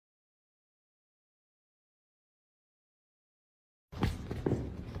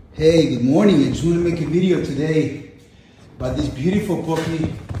Hey, good morning. I just want to make a video today about this beautiful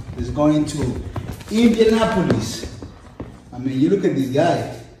puppy that's going to Indianapolis. I mean, you look at this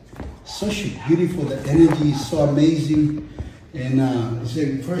guy, such a beautiful, the energy is so amazing. And it's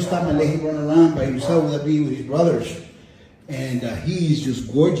the first time I let him run around by himself without being with his brothers. And he is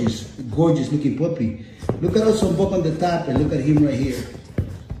just gorgeous, gorgeous looking puppy. Look at us on book on the top and look at him right here.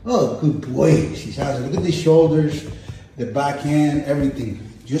 Oh, good boy. She's awesome. Look at the shoulders, the backhand, everything.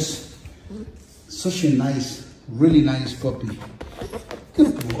 Just such a nice, really nice puppy.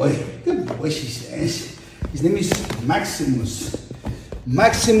 Good boy, she says. His name is Maximus.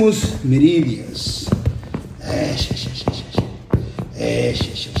 Maximus Meridius.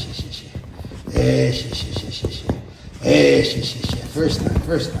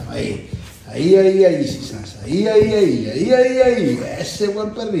 First time. Ahí, she says. Ahí. Ese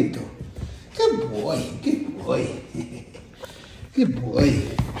buen perrito. Good boy.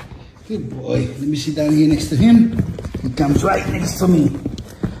 Good boy. Let me sit down here next to him. He comes right next to me.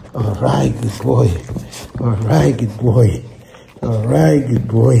 All right, good boy.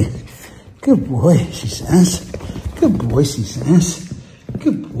 Good boy, she says. Good boy,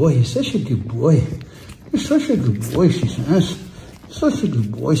 you're such a good boy. You're such a good boy, she says. Such a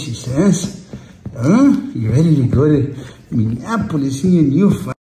good boy, she says. You ready to go to Minneapolis in your new